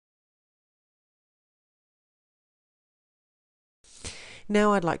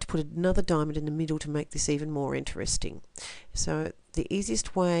Now I'd like to put another diamond in the middle to make this even more interesting. So the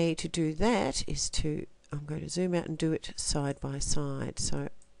easiest way to do that is I'm going to zoom out and do it side by side. So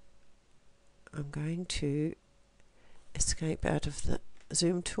I'm going to escape out of the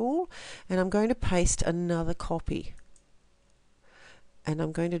zoom tool, and I'm going to paste another copy, and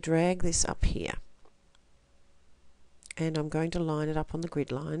I'm going to drag this up here, and I'm going to line it up on the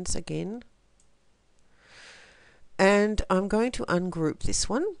grid lines again, and I'm going to ungroup this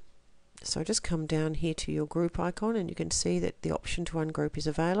one. So just come down here to your group icon, and you can see that the option to ungroup is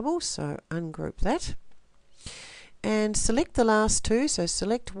available. So ungroup that and select the last two. So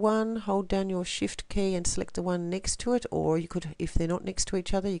select one, hold down your shift key and select the one next to it, or you could, if they're not next to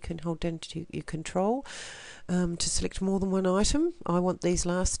each other, you can hold down to your control to select more than one item. I want these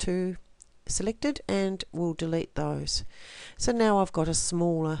last two selected, and we'll delete those. So now I've got a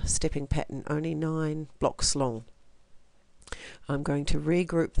smaller stepping pattern, only 9 blocks long. I'm going to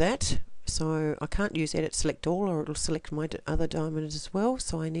regroup that. So I can't use edit select all, or it'll select my other diamonds as well.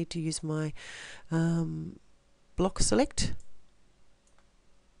 So I need to use my block select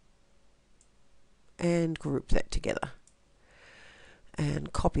and group that together,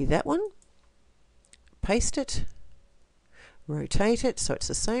 and copy that one, paste it, rotate it, so it's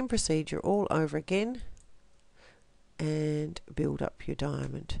the same procedure all over again, and build up your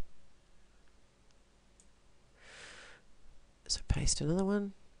diamond. So paste another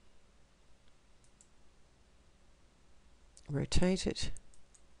one, rotate it,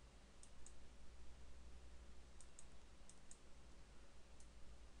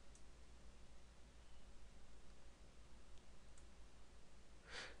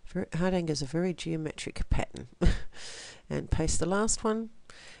 Hardanger is a very geometric pattern. And paste the last one,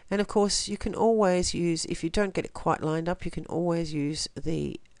 and of course you can always use, if you don't get it quite lined up, you can always use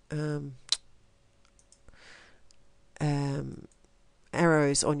the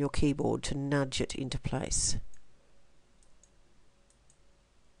arrows on your keyboard to nudge it into place.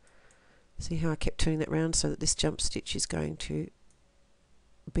 See how I kept turning that round so that this jump stitch is going to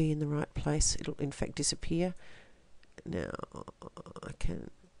be in the right place. It'll in fact disappear. Now I can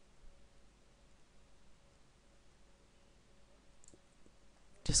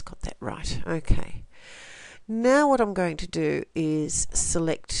just got that right. Okay, now what I'm going to do is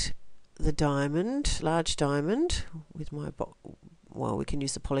select the diamond, large diamond, with my well, we can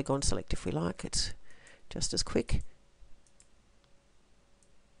use the polygon select if we like, it's just as quick.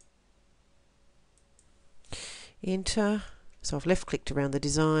 Enter. So I've left clicked around the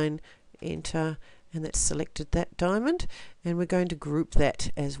design, enter, and that's selected that diamond, and we're going to group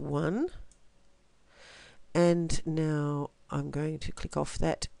that as one. And now I'm going to click off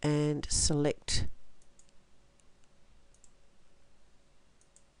that and select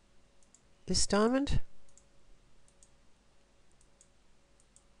this diamond.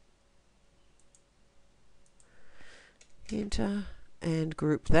 Enter, and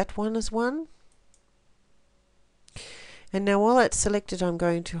group that one as one. And now while that's selected, I'm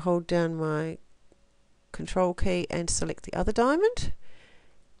going to hold down my control key and select the other diamond.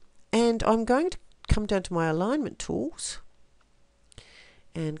 And I'm going to come down to my alignment tools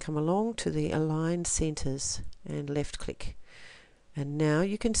and come along to the align centers and left click. And now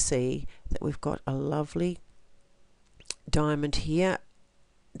you can see that we've got a lovely diamond here,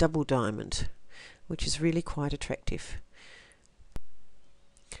 double diamond, which is really quite attractive.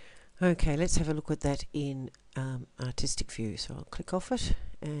 Okay, let's have a look at that in artistic view. So I'll click off it,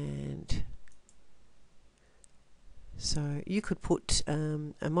 and so you could put a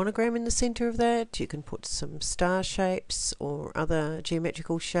monogram in the center of that. You can put some star shapes or other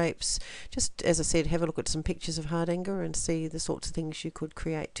geometrical shapes. Just as I said, have a look at some pictures of Hardanger and see the sorts of things you could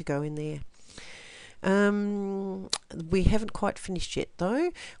create to go in there. We haven't quite finished yet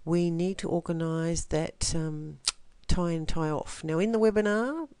though. We need to organize that tie and tie off. Now in the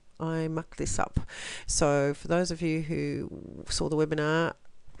webinar I mucked this up, so for those of you who saw the webinar,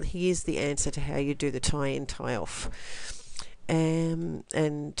 here's the answer to how you do the tie in, tie off. And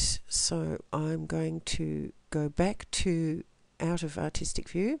so I'm going to go back to out of artistic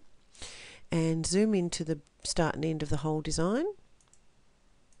view and zoom into the start and end of the whole design.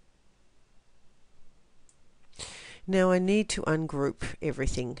 Now I need to ungroup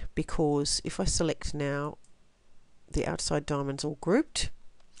everything, because if I select now the outside diamonds all grouped,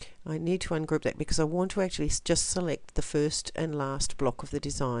 I need to ungroup that because I want to actually just select the first and last block of the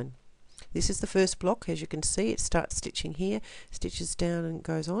design. This is the first block. As you can see, it starts stitching here, stitches down and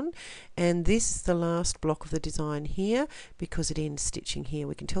goes on, and this is the last block of the design here because it ends stitching here.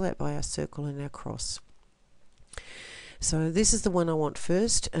 We can tell that by our circle and our cross. So this is the one I want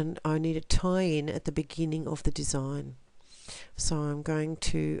first, and I need a tie in at the beginning of the design. So I'm going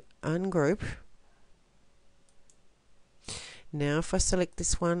to ungroup. Now if I select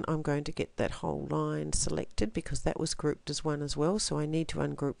this one, I'm going to get that whole line selected because that was grouped as one as well, so I need to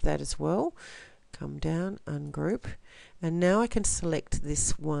ungroup that as well. Come down, ungroup, and now I can select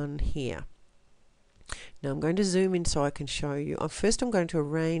this one here. Now I'm going to zoom in so I can show you. First I'm going to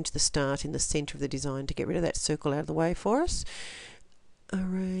arrange the start in the center of the design to get rid of that circle out of the way for us.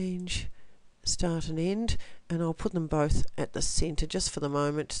 Arrange start and end, and I'll put them both at the center just for the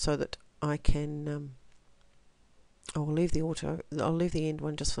moment so that I can I'll leave the end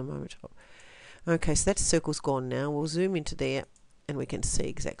one just for a moment. Okay, so that circle's gone now. We'll zoom into there and we can see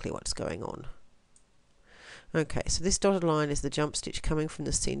exactly what's going on. Okay, so this dotted line is the jump stitch coming from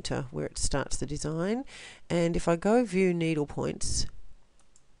the center where it starts the design, and if I go view needle points,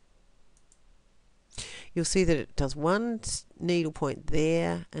 you'll see that it does one needle point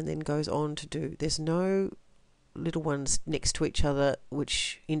there and then goes on to do, there's no little ones next to each other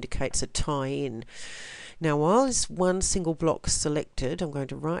which indicates a tie-in. Now while this one single block is selected, I'm going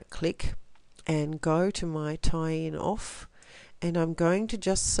to right click and go to my tie-in off, and I'm going to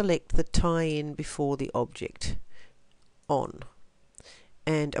just select the tie-in before the object on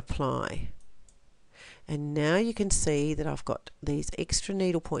and apply. And now you can see that I've got these extra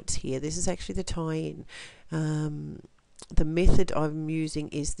needle points here. This is actually the tie-in. The method I'm using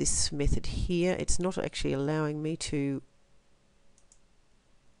is this method here. It's not actually allowing me to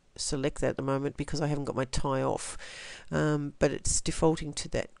select that at the moment because I haven't got my tie off, but it's defaulting to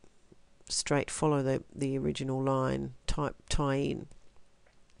that straight follow the original line type tie-in.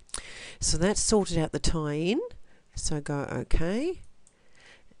 So that's sorted out the tie-in, so go OK.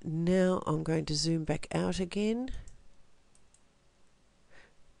 Now I'm going to zoom back out again.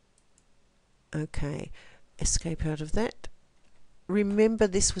 Okay, escape out of that. Remember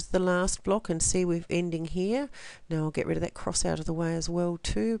this was the last block, and see we're ending here. Now I'll get rid of that cross out of the way as well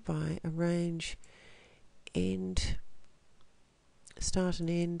too by arrange, end, start and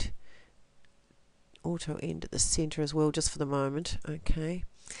end, auto end at the center as well just for the moment. Okay,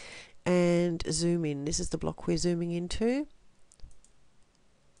 and zoom in. This is the block we're zooming into.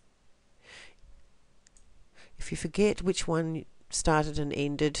 If you forget which one started and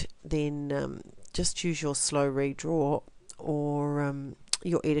ended, then just use your slow redraw or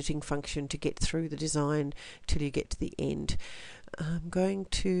your editing function to get through the design till you get to the end. I'm going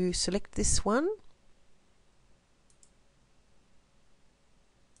to select this one,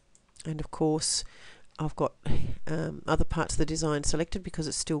 and of course I've got other parts of the design selected because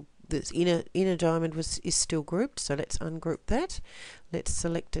it's still, this inner diamond is still grouped, so let's ungroup that. Let's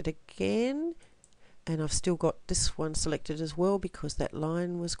select it again, and I've still got this one selected as well because that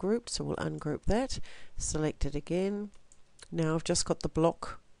line was grouped, so we'll ungroup that, select it again. Now I've just got the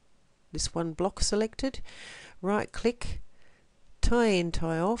block, this one block selected, right click, tie in,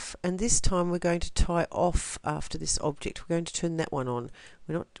 tie off, and this time we're going to tie off after this object. We're going to turn that one on.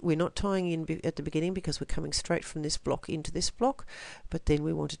 We're not tying in at the beginning because we're coming straight from this block into this block, but then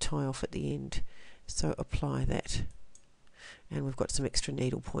we want to tie off at the end. So apply that, and we've got some extra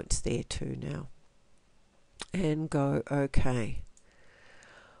needle points there too now, and go OK.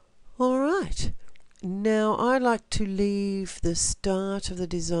 Alright, now I like to leave the start of the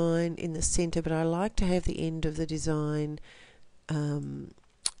design in the center, but I like to have the end of the design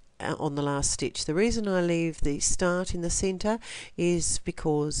on the last stitch. The reason I leave the start in the center is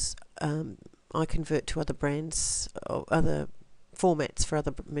because I convert to other brands or other formats for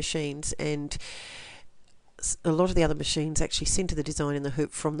other machines, and a lot of the other machines actually center the design in the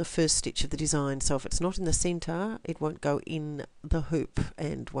hoop from the first stitch of the design, so if it's not in the center it won't go in the hoop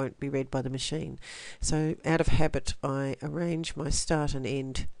and won't be read by the machine. So out of habit I arrange my start and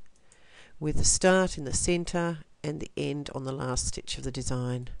end with the start in the center and the end on the last stitch of the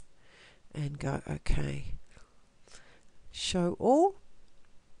design, and go OK. Show all.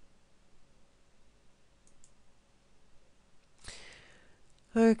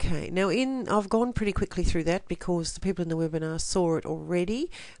 Okay, now I've gone pretty quickly through that because the people in the webinar saw it already.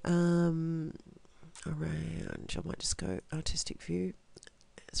 Arrange, I might just go artistic view,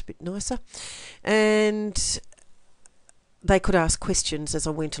 it's a bit nicer, and they could ask questions as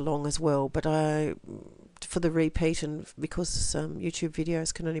I went along as well, but for the repeat, and because YouTube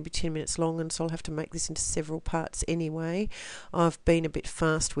videos can only be 10 minutes long, and so I'll have to make this into several parts anyway, I've been a bit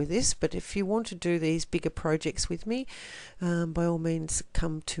fast with this. But if you want to do these bigger projects with me, by all means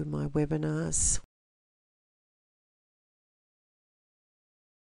come to my webinars.